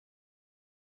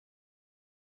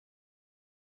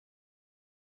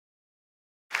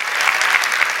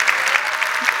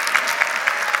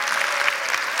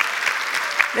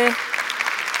네.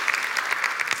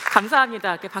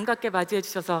 감사합니다. 이렇게 반갑게 맞이해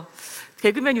주셔서.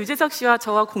 개그맨 유재석 씨와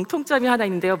저와 공통점이 하나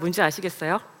있는데요. 뭔지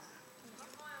아시겠어요?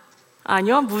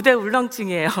 아니요, 무대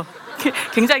울렁증이에요.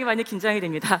 굉장히 많이 긴장이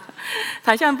됩니다.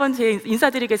 다시 한번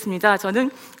인사드리겠습니다. 저는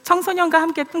청소년과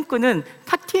함께 꿈꾸는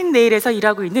탁틴내일에서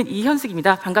일하고 있는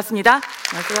이현숙입니다. 반갑습니다.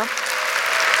 안녕하세요.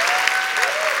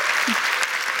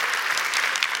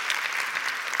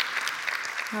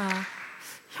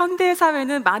 현대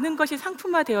사회는 많은 것이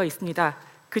상품화되어 있습니다.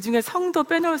 그중에 성도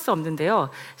빼놓을 수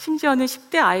없는데요. 심지어는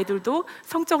 10대 아이들도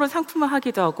성적으로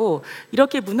상품화하기도 하고,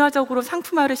 이렇게 문화적으로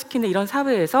상품화를 시키는 이런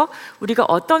사회에서 우리가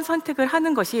어떤 선택을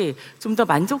하는 것이 좀 더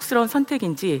만족스러운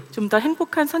선택인지, 좀 더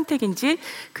행복한 선택인지,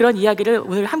 그런 이야기를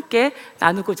오늘 함께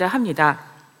나누고자 합니다.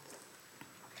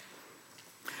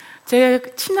 제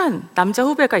친한 남자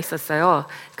후배가 있었어요.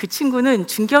 그 친구는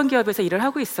중견기업에서 일을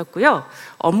하고 있었고요.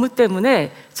 업무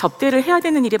때문에 접대를 해야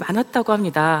되는 일이 많았다고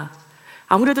합니다.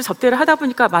 아무래도 접대를 하다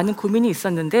보니까 많은 고민이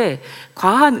있었는데,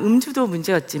 과한 음주도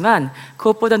문제였지만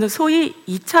그것보다는 소위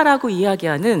 2차라고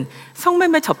이야기하는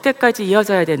성매매 접대까지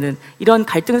이어져야 되는 이런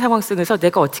갈등 상황 속에서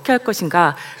내가 어떻게 할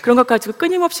것인가, 그런 것 가지고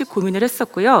끊임없이 고민을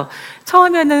했었고요.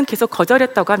 처음에는 계속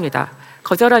거절했다고 합니다.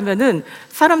 거절하면은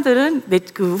사람들은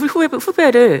그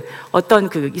후배를 어떤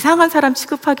그 이상한 사람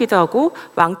취급하기도 하고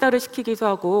왕따를 시키기도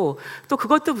하고, 또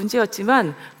그것도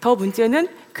문제였지만 더 문제는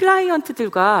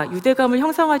클라이언트들과 유대감을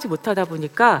형성하지 못하다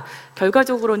보니까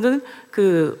결과적으로는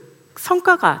그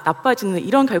성과가 나빠지는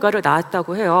이런 결과를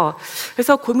낳았다고 해요.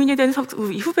 그래서 고민이 된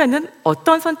이 후배는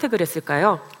어떤 선택을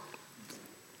했을까요?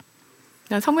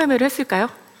 그냥 성매매를 했을까요?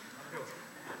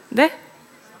 네?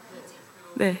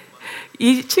 네.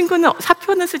 이 친구는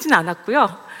사표는 쓰진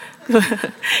않았고요.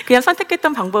 그냥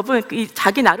선택했던 방법은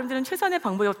자기 나름대로는 최선의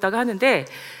방법이었다고 하는데,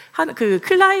 그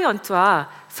클라이언트와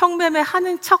성매매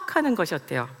하는 척 하는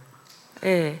것이었대요.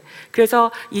 예.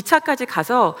 그래서 2차까지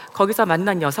가서 거기서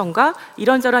만난 여성과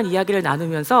이런저런 이야기를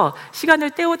나누면서 시간을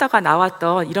때우다가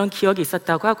나왔던 이런 기억이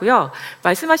있었다고 하고요.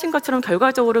 말씀하신 것처럼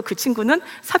결과적으로 그 친구는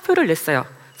사표를 냈어요.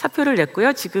 사표를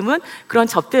냈고요. 지금은 그런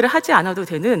접대를 하지 않아도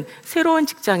되는 새로운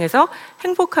직장에서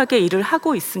행복하게 일을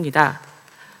하고 있습니다.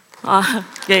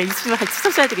 네, 이 질문 같이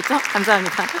써셔야 되겠죠?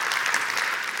 감사합니다.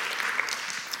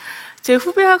 제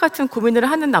후배와 같은 고민을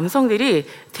하는 남성들이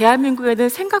대한민국에는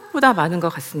생각보다 많은 것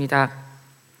같습니다.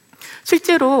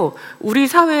 실제로 우리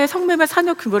사회의 성매매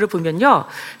산업 규모를 보면요,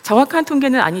 정확한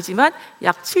통계는 아니지만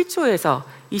약 7조에서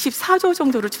 24조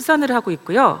정도를 추산을 하고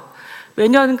있고요.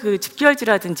 매년 그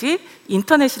집결지라든지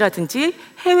인터넷이라든지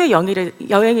해외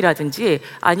여행이라든지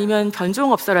아니면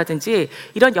변종업소라든지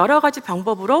이런 여러 가지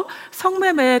방법으로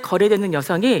성매매에 거래되는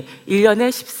여성이 1년에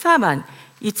 14만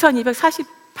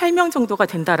 2248명 정도가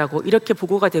된다라고 이렇게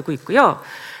보고가 되고 있고요.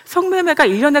 성매매가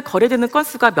 1년에 거래되는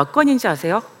건수가 몇 건인지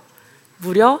아세요?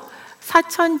 무려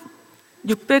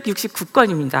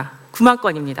 4,669건입니다. 9만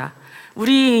건입니다.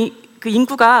 우리 그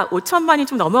인구가 5천만이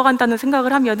좀 넘어간다는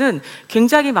생각을 하면은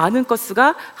굉장히 많은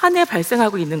건수가 한 해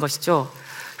발생하고 있는 것이죠.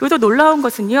 그리고 또 놀라운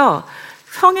것은요,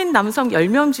 성인 남성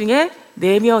 10명 중에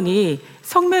 4명이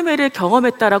성매매를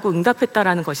경험했다라고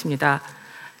응답했다라는 것입니다.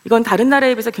 이건 다른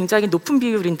나라에 비해서 굉장히 높은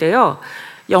비율인데요.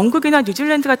 영국이나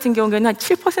뉴질랜드 같은 경우에는 한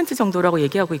 7% 정도라고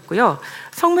얘기하고 있고요.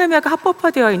 성매매가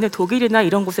합법화되어 있는 독일이나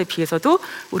이런 곳에 비해서도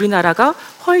우리나라가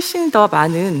훨씬 더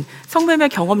많은 성매매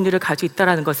경험률을 가지고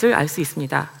있다는 것을 알 수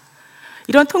있습니다.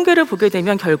 이런 통계를 보게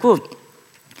되면 결국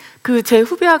그 제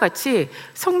후배와 같이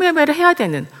성매매를 해야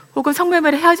되는, 혹은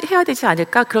성매매를 해야 되지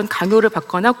않을까, 그런 강요를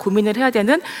받거나 고민을 해야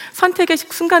되는 선택의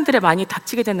순간들에 많이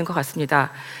닥치게 되는 것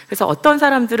같습니다. 그래서 어떤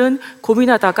사람들은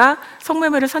고민하다가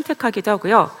성매매를 선택하기도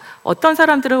하고요. 어떤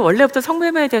사람들은 원래부터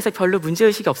성매매에 대해서 별로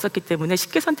문제의식이 없었기 때문에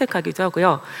쉽게 선택하기도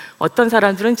하고요. 어떤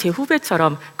사람들은 제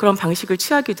후배처럼 그런 방식을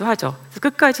취하기도 하죠. 그래서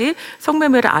끝까지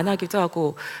성매매를 안 하기도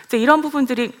하고, 이런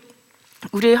부분들이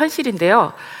우리의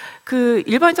현실인데요.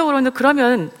 일반적으로는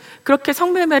그러면 그렇게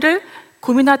성매매를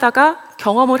고민하다가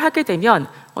경험을 하게 되면,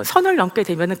 선을 넘게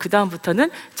되면 그 다음부터는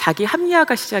자기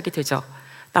합리화가 시작이 되죠.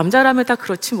 남자라면 다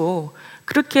그렇지 뭐,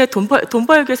 그렇게 돈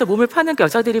벌기 위해서 몸을 파는 게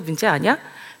여자들이 문제 아니야?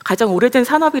 가장 오래된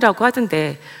산업이라고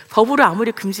하던데, 법으로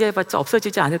아무리 금지해봤자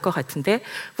없어지지 않을 것 같은데,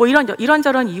 뭐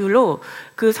이런저런 이유로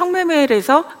그 성매매에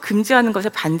대해서 금지하는 것에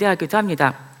반대하기도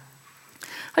합니다.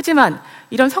 하지만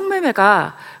이런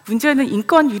성매매가, 문제는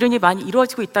인권 유린이 많이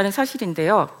이루어지고 있다는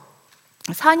사실인데요.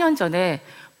 4년 전에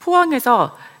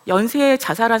포항에서 연쇄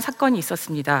자살한 사건이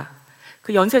있었습니다.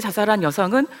 그 연쇄 자살한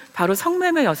여성은 바로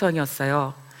성매매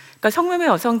여성이었어요. 그러니까 성매매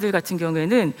여성들 같은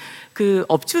경우에는 그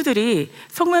업주들이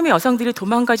성매매 여성들이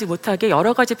도망가지 못하게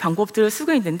여러 가지 방법들을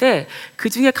쓰고 있는데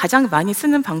그 중에 가장 많이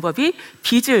쓰는 방법이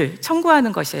빚을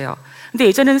청구하는 것이에요. 근데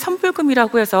예전에는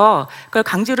선불금이라고 해서 그걸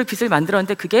강제로 빚을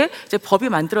만들었는데 그게 이제 법이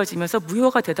만들어지면서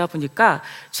무효가 되다 보니까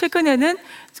최근에는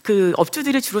그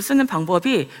업주들이 주로 쓰는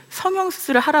방법이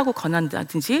성형수술을 하라고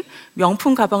권한다든지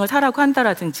명품 가방을 사라고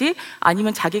한다라든지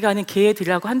아니면 자기가 하는 개에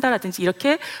드리라고 한다라든지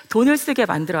이렇게 돈을 쓰게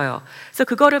만들어요. 그래서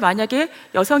그거를 만약에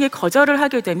여성이 거절을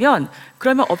하게 되면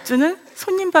그러면 업주는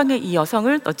손님방에 이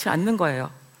여성을 넣지 않는 거예요.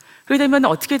 그러게 되면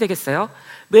어떻게 되겠어요?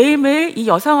 매일매일 이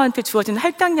여성한테 주어진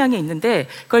할당량이 있는데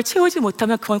그걸 채우지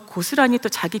못하면 그건 고스란히 또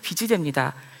자기 빚이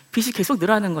됩니다. 빚이 계속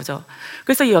늘어나는 거죠.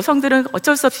 그래서 이 여성들은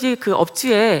어쩔 수 없이 그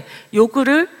업주의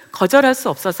요구를 거절할 수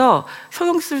없어서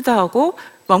성형수술도 하고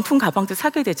명품 가방도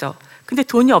사게 되죠. 근데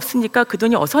돈이 없으니까 그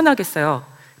돈이 어디서 나겠어요?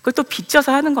 그것도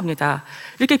빚져서 하는 겁니다.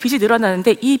 이렇게 빚이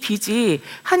늘어나는데 이 빚이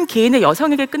한 개인의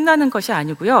여성에게 끝나는 것이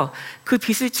아니고요. 그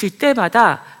빚을 질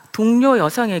때마다 동료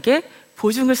여성에게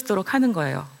보증을 쓰도록 하는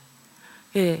거예요.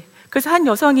 예. 그래서 한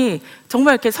여성이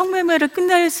정말 이렇게 성매매를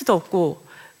끝낼 수도 없고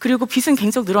그리고 빚은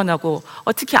계속 늘어나고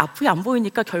어떻게 앞이 안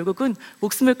보이니까 결국은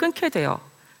목숨을 끊게 돼요.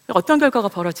 어떤 결과가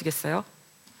벌어지겠어요?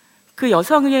 그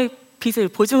여성의 빚을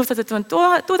보증을 써줬지만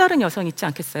또 다른 여성이 있지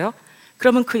않겠어요?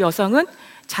 그러면 그 여성은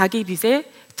자기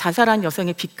빚에 자살한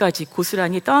여성의 빚까지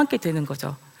고스란히 떠안게 되는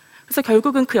거죠. 그래서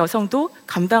결국은 그 여성도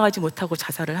감당하지 못하고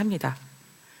자살을 합니다.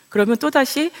 그러면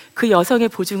또다시 그 여성의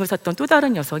보증을 섰던 또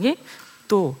다른 여성이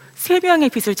또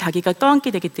 3명의 빚을 자기가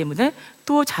떠안게 되기 때문에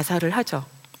또 자살을 하죠.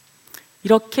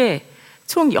 이렇게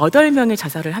총 8명의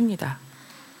자살을 합니다.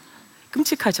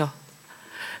 끔찍하죠.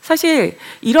 사실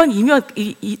이런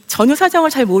이 전후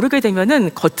사정을 잘 모르게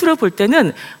되면은 겉으로 볼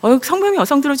때는 성매매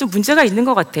여성들은 좀 문제가 있는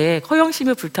것 같아.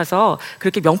 허영심에 불타서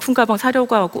그렇게 명품 가방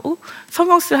사려고 하고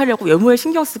성형수술 하려고 외모에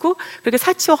신경 쓰고 그렇게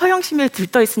사치와 허영심에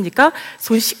들떠 있으니까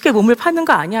쉽게 몸을 파는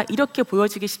거 아니야 이렇게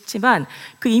보여지기 쉽지만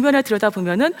그 이면에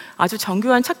들여다보면은 아주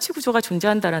정교한 착취 구조가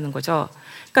존재한다라는 거죠.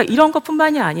 그러니까 이런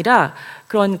것뿐만이 아니라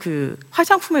그런 그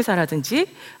화장품 회사라든지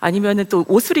아니면은 또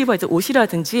옷을 입어야 돼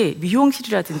옷이라든지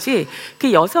미용실이라든지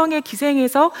그 여성의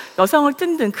기생에서 여성을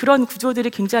뜯는 그런 구조들이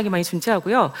굉장히 많이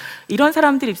존재하고요. 이런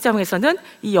사람들 입장에서는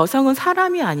이 여성은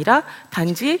사람이 아니라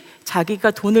단지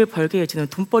자기가 돈을 벌게 해주는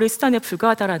돈벌이 수단에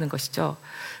불과하다라는 것이죠.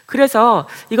 그래서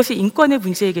이것이 인권의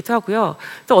문제이기도 하고요.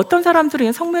 또 어떤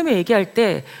사람들은 성매매 얘기할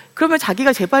때 그러면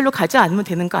자기가 제 발로 가지 않으면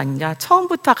되는 거 아니냐,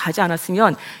 처음부터 가지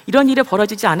않았으면 이런 일이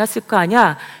벌어지지 않았을 거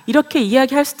아니야, 이렇게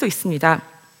이야기할 수도 있습니다.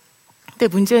 근데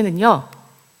문제는요,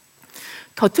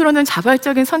 겉으로는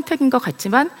자발적인 선택인 것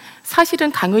같지만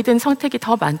사실은 강요된 선택이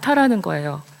더 많다라는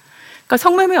거예요. 그러니까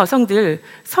성매매 여성들,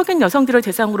 성인 여성들을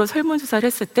대상으로 설문조사를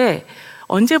했을 때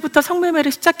언제부터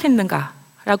성매매를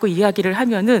시작했는가라고 이야기를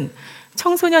하면은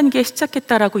청소년기에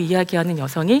시작했다라고 이야기하는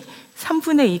여성이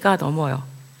 3분의 2가 넘어요.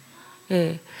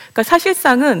 예. 그러니까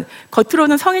사실상은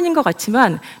겉으로는 성인인 것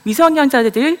같지만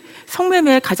미성년자들이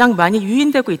성매매에 가장 많이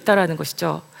유인되고 있다라는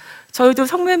것이죠. 저희도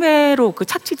성매매로 그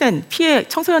착취된 피해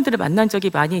청소년들을 만난 적이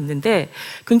많이 있는데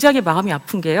굉장히 마음이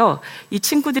아픈 게요. 이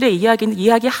친구들의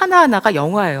이야기 하나하나가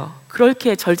영화예요.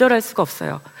 그렇게 절절할 수가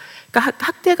없어요. 그러니까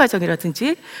학대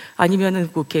가정이라든지 아니면은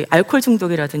뭐 이렇게 알코올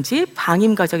중독이라든지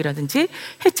방임 가정이라든지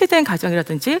해체된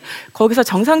가정이라든지 거기서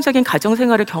정상적인 가정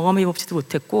생활을 경험해 보지도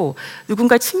못했고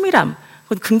누군가 친밀함,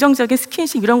 긍정적인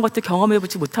스킨십 이런 것도 경험해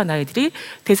보지 못한 아이들이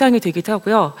대상이 되기도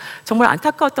하고요. 정말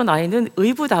안타까웠던 아이는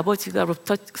의붓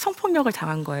아버지로부터 성폭력을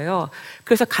당한 거예요.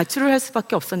 그래서 가출을 할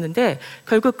수밖에 없었는데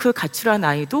결국 그 가출한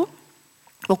아이도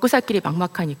먹고 살 길이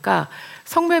막막하니까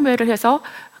성매매를 해서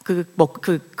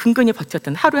근근히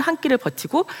버텼던 하루에 한 끼를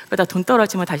버티고 그러다 돈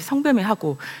떨어지면 다시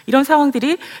성매매하고 이런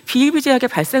상황들이 비일비재하게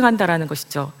발생한다라는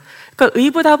것이죠. 그러니까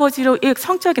의붓 아버지로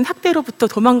성적인 학대로부터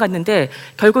도망갔는데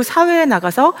결국 사회에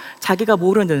나가서 자기가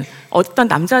모르는 어떤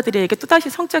남자들에게 또다시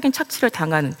성적인 착취를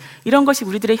당하는 이런 것이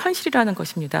우리들의 현실이라는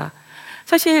것입니다.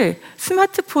 사실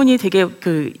스마트폰이 되게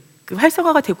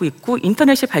활성화가 되고 있고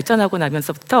인터넷이 발전하고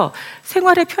나면서부터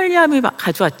생활의 편리함이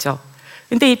가져왔죠.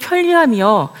 근데 이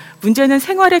편리함이요, 문제는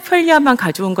생활의 편리함만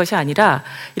가져온 것이 아니라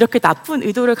이렇게 나쁜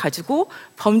의도를 가지고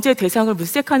범죄 대상을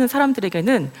물색하는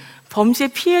사람들에게는 범죄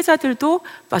피해자들도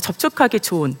접촉하기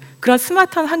좋은 그런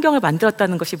스마트한 환경을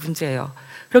만들었다는 것이 문제예요.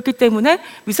 그렇기 때문에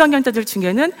미성년자들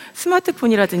중에는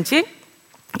스마트폰이라든지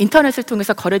인터넷을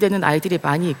통해서 거래되는 아이들이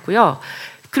많이 있고요.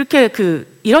 그렇게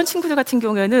이런 친구들 같은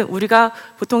경우에는 우리가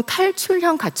보통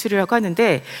탈출형 가출이라고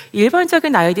하는데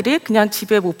일반적인 아이들이 그냥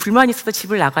집에 뭐 불만 있어서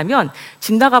집을 나가면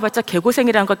집 나가봤자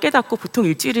개고생이라는 걸 깨닫고 보통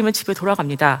일주일이면 집에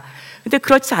돌아갑니다. 근데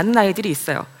그렇지 않은 아이들이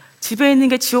있어요. 집에 있는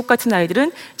게 지옥 같은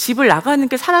아이들은 집을 나가는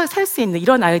게 살 수 있는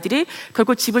이런 아이들이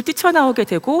결국 집을 뛰쳐나오게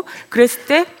되고 그랬을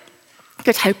때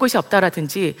잘 곳이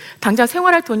없다라든지 당장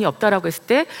생활할 돈이 없다라고 했을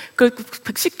때 그걸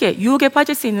쉽게 유혹에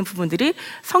빠질 수 있는 부분들이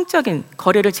성적인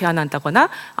거래를 제한한다거나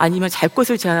아니면 잘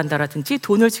곳을 제한한다라든지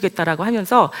돈을 주겠다라고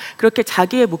하면서 그렇게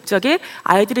자기의 목적에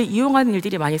아이들을 이용하는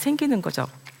일들이 많이 생기는 거죠.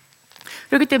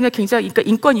 그렇기 때문에 굉장히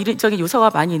인권적인 요소가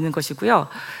많이 있는 것이고요.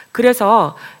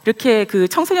 그래서 이렇게 그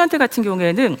청소년들 같은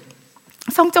경우에는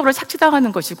성적으로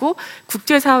착취당하는 것이고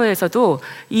국제사회에서도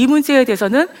이 문제에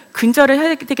대해서는 근절을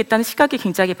해야 되겠다는 시각이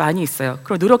굉장히 많이 있어요.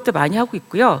 그런 노력도 많이 하고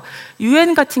있고요.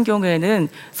 UN 같은 경우에는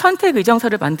선택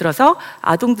의정서를 만들어서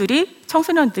아동들이,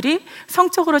 청소년들이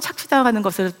성적으로 착취당하는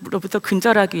것으로부터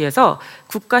근절하기 위해서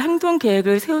국가 행동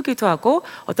계획을 세우기도 하고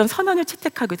어떤 선언을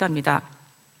채택하기도 합니다.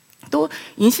 또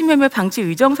인신매매 방지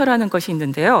의정서라는 것이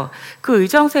있는데요. 그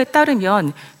의정서에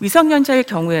따르면 미성년자일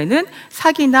경우에는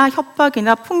사기나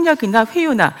협박이나 폭력이나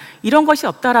회유나 이런 것이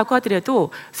없다라고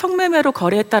하더라도 성매매로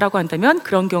거래했다라고 한다면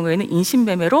그런 경우에는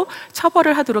인신매매로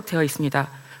처벌을 하도록 되어 있습니다.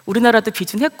 우리나라도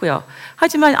비준했고요.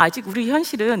 하지만 아직 우리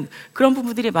현실은 그런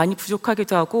부분들이 많이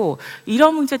부족하기도 하고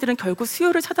이런 문제들은 결국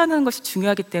수요를 차단하는 것이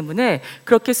중요하기 때문에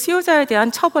그렇게 수요자에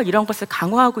대한 처벌 이런 것을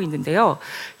강화하고 있는데요.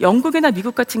 영국이나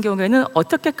미국 같은 경우에는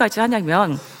어떻게까지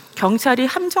하냐면 경찰이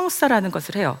함정수사라는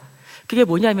것을 해요. 그게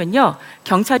뭐냐면요.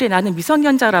 경찰이 나는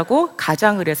미성년자라고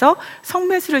가장을 해서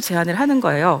성매수를 제안을 하는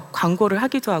거예요. 광고를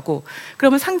하기도 하고.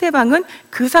 그러면 상대방은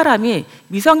그 사람이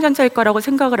미성년자일 거라고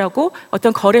생각을 하고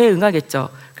어떤 거래에 응하겠죠.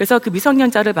 그래서 그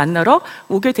미성년자를 만나러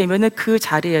오게 되면은 그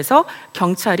자리에서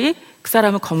경찰이 그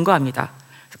사람을 검거합니다.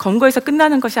 검거에서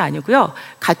끝나는 것이 아니고요.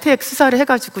 가택 수사를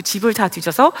해가지고 집을 다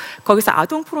뒤져서 거기서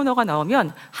아동 포르노가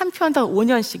나오면 한 편당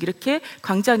 5년씩 이렇게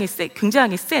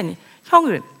굉장히 센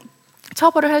형을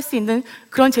처벌을 할 수 있는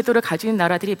그런 제도를 가지고 있는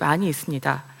나라들이 많이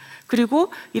있습니다.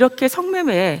 그리고 이렇게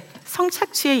성매매에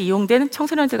성착취에 이용된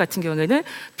청소년들 같은 경우에는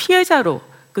피해자로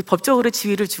법적으로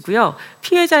지위를 주고요.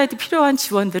 피해자에게 필요한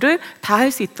지원들을 다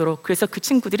할 수 있도록 그래서 그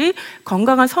친구들이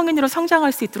건강한 성인으로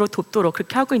성장할 수 있도록 돕도록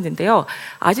그렇게 하고 있는데요.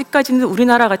 아직까지는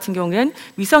우리나라 같은 경우에는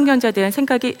미성년자에 대한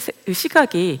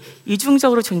시각이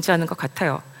이중적으로 존재하는 것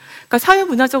같아요. 그러니까 사회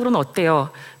문화적으로는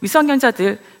어때요?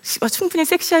 미성년자들 충분히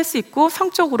섹시할 수 있고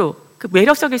성적으로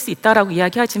매력적일 수 있다라고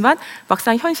이야기하지만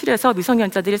막상 현실에서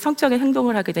미성년자들이 성적인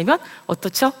행동을 하게 되면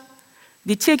어떻죠?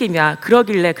 네 책임이야.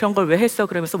 그러길래 그런 걸 왜 했어?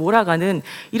 그러면서 몰아가는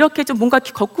이렇게 좀 뭔가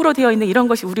거꾸로 되어 있는 이런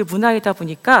것이 우리 문화이다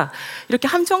보니까 이렇게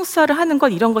함정수사를 하는 것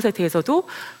이런 것에 대해서도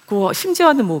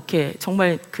심지어는 뭐 이렇게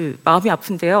정말 마음이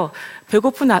아픈데요.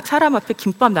 배고픈 사람 앞에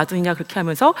김밥 놔두느냐 그렇게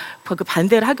하면서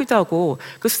반대를 하기도 하고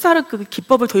수사를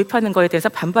기법을 도입하는 거에 대해서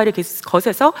반발이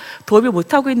거세서 도입을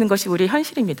못하고 있는 것이 우리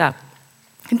현실입니다.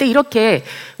 근데 이렇게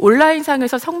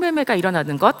온라인상에서 성매매가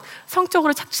일어나는 것,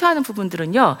 성적으로 착취하는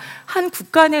부분들은요, 한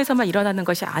국가 내에서만 일어나는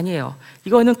것이 아니에요.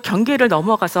 이거는 경계를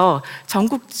넘어가서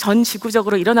전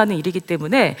지구적으로 일어나는 일이기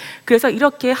때문에 그래서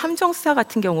이렇게 함정수사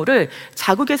같은 경우를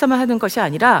자국에서만 하는 것이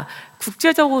아니라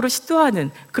국제적으로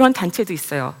시도하는 그런 단체도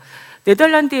있어요.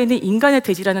 네덜란드에 있는 인간의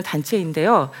돼지라는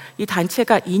단체인데요. 이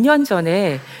단체가 2년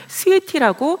전에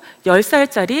스위티라고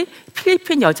 10살짜리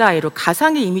필리핀 여자아이로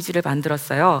가상의 이미지를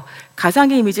만들었어요.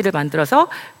 가상의 이미지를 만들어서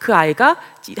그 아이가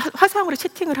화상으로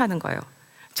채팅을 하는 거예요.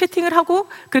 채팅을 하고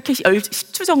그렇게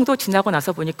 10주 정도 지나고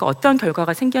나서 보니까 어떤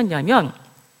결과가 생겼냐면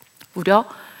무려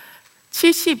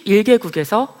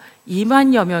 71개국에서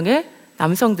 2만여 명의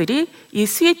남성들이 이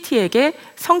스위티에게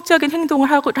성적인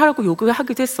행동을 하라고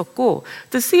요구하기도 했었고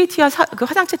또 스위티와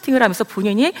화상 채팅을 하면서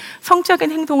본인이 성적인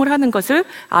행동을 하는 것을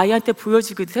아이한테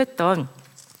보여주기도 했던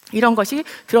이런 것이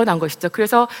드러난 것이죠.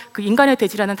 그래서 그 인간의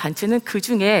돼지라는 단체는 그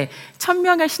중에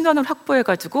 1000명의 신원을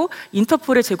확보해가지고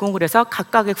인터폴에 제공을 해서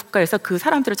각각의 국가에서 그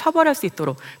사람들을 처벌할 수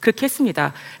있도록 그렇게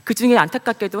했습니다. 그 중에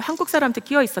안타깝게도 한국 사람도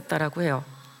끼어 있었다라고 해요.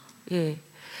 예.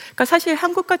 그러니까 사실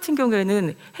한국 같은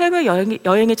경우에는 해외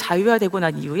여행이 자유화되고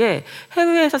난 이후에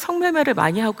해외에서 성매매를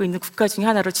많이 하고 있는 국가 중에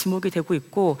하나로 지목이 되고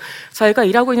있고 저희가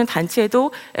일하고 있는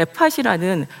단체에도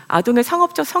에팟이라는 아동의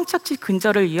상업적 성착취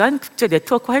근절을 위한 국제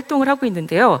네트워크 활동을 하고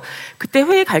있는데요. 그때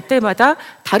회의 갈 때마다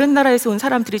다른 나라에서 온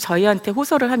사람들이 저희한테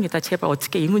호소를 합니다. 제발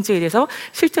어떻게 이 문제에 대해서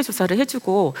실태 조사를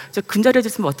해주고 근절해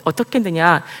줬으면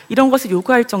어떻겠느냐 이런 것을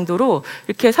요구할 정도로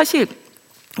이렇게 사실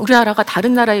우리나라가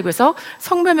다른 나라에 비해서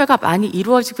성매매가 많이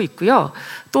이루어지고 있고요.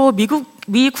 또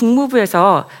미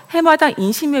국무부에서 해마다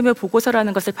인신매매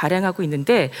보고서라는 것을 발행하고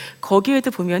있는데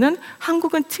거기에도 보면은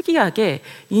한국은 특이하게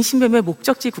인신매매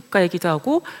목적지 국가이기도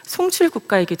하고 송출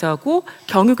국가이기도 하고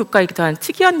경유 국가이기도 한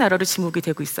특이한 나라로 지목이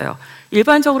되고 있어요.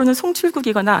 일반적으로는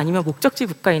송출국이거나 아니면 목적지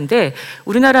국가인데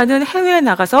우리나라는 해외에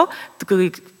나가서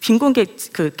빈곤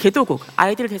개도국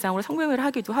아이들을 대상으로 성매매를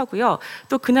하기도 하고요.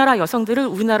 또 그 나라 여성들을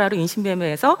우리나라로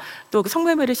인신매매해서 또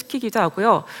성매매를 시키기도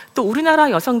하고요. 또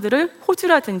우리나라 여성들을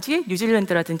호주라든지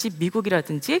뉴질랜드라든지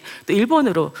미국이라든지 또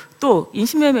일본으로 또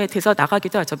인신매매에 돼서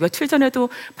나가기도 하죠. 며칠 전에도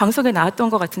방송에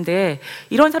나왔던 것 같은데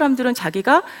이런 사람들은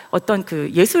자기가 어떤 그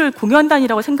예술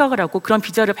공연단이라고 생각을 하고 그런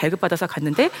비자를 발급받아서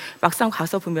갔는데 막상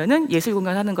가서 보면은 예술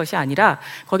공연하는 것이 아니라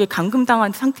거기에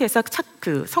감금당한 상태에서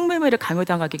성매매를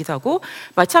강요당하기도 하고,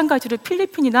 마찬가지로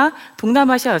필리핀이나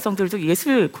동남아시아 여성들도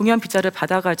예술 공연 비자를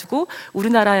받아가지고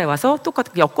우리나라에 와서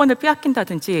똑같은 여권을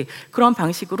빼앗긴다든지 그런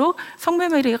방식으로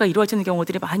성매매가 이루어지는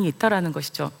경우들이 많이 있다라는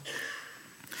것이죠.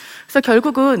 그래서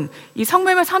결국은 이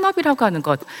성매매 산업이라고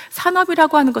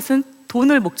하는 것은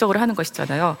돈을 목적으로 하는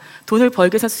것이잖아요. 돈을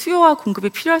벌기 위해서 수요와 공급이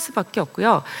필요할 수밖에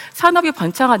없고요. 산업이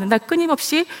번창하는 날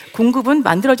끊임없이 공급은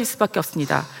만들어질 수밖에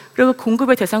없습니다. 그리고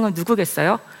공급의 대상은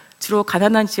누구겠어요? 주로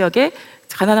가난한 지역의,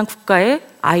 가난한 국가의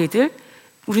아이들,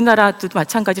 우리나라도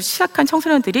마찬가지로 취약한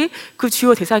청소년들이 그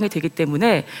주요 대상이 되기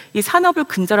때문에 이 산업을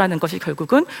근절하는 것이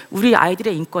결국은 우리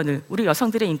아이들의 인권을, 우리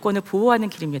여성들의 인권을 보호하는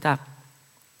길입니다.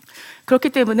 그렇기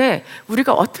때문에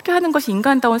우리가 어떻게 하는 것이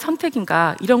인간다운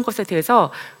선택인가, 이런 것에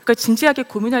대해서 진지하게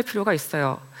고민할 필요가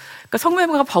있어요. 그러니까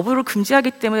성매매가 법으로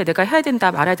금지하기 때문에 내가 해야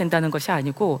된다 말아야 된다는 것이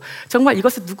아니고, 정말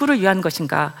이것은 누구를 위한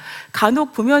것인가.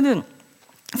 간혹 보면은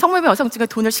성매매 여성 중에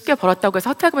돈을 쉽게 벌었다고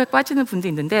해서 허탈감에 빠지는 분도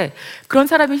있는데 그런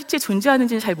사람이 실제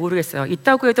존재하는지는 잘 모르겠어요.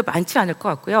 있다고 해도 많지 않을 것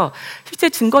같고요. 실제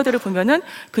증거들을 보면은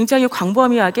굉장히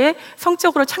광범위하게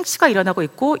성적으로 착취가 일어나고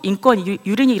있고 인권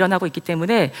유린이 일어나고 있기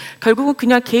때문에 결국은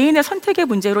그냥 개인의 선택의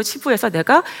문제로 치부해서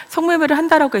내가 성매매를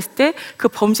한다라고 했을 때 그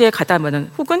범죄에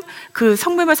가담하는, 혹은 그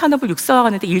성매매 산업을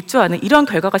육성하는 데 일조하는 이런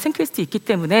결과가 생길 수도 있기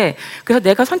때문에, 그래서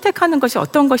내가 선택하는 것이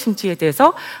어떤 것인지에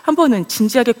대해서 한 번은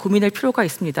진지하게 고민할 필요가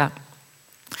있습니다.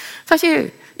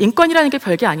 사실 인권이라는 게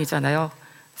별게 아니잖아요.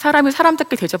 사람이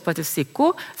사람답게 대접받을 수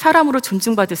있고 사람으로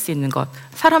존중받을 수 있는 것,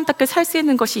 사람답게 살 수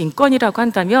있는 것이 인권이라고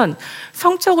한다면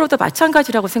성적으로도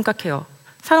마찬가지라고 생각해요.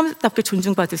 사람답게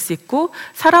존중받을 수 있고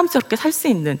사람스럽게 살 수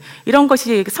있는 이런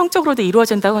것이 성적으로도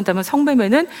이루어진다고 한다면,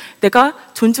 성매매는 내가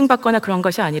존중받거나 그런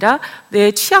것이 아니라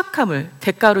내 취약함을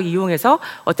대가로 이용해서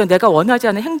어떤 내가 원하지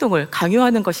않는 행동을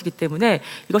강요하는 것이기 때문에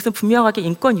이것은 분명하게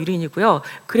인권 유린이고요.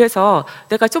 그래서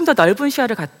내가 좀 더 넓은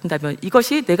시야를 갖는다면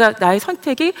이것이 나의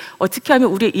선택이 어떻게 하면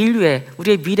우리 인류의,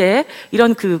 우리의 미래에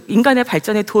이런 그 인간의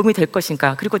발전에 도움이 될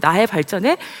것인가, 그리고 나의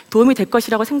발전에 도움이 될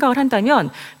것이라고 생각을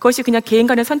한다면 그것이 그냥 개인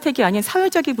간의 선택이 아닌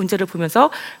사회적인 문제를 보면서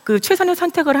그 최선의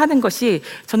선택을 하는 것이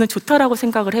저는 좋다라고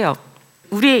생각을 해요.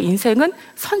 우리의 인생은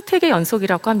선택의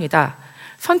연속이라고 합니다.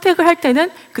 선택을 할 때는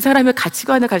그 사람의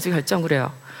가치관을 가지고 결정을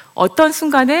해요. 어떤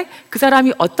순간에 그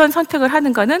사람이 어떤 선택을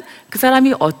하는가는 그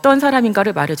사람이 어떤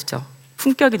사람인가를 말해주죠.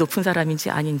 품격이 높은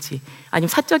사람인지 아닌지, 아니면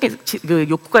사적인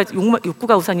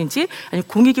욕구가 우선인지, 아니면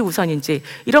공익이 우선인지,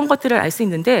 이런 것들을 알 수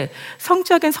있는데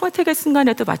성적인 선택의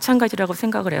순간에도 마찬가지라고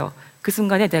생각을 해요. 그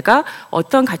순간에 내가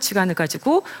어떤 가치관을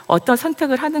가지고 어떤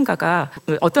선택을 하는가가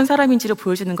어떤 사람인지를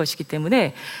보여주는 것이기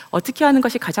때문에 어떻게 하는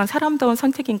것이 가장 사람다운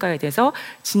선택인가에 대해서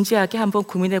진지하게 한번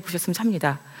고민해 보셨으면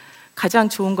합니다. 가장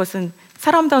좋은 것은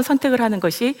사람다운 선택을 하는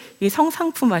것이 이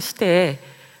성상품화 시대에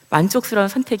만족스러운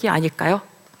선택이 아닐까요?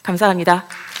 감사합니다.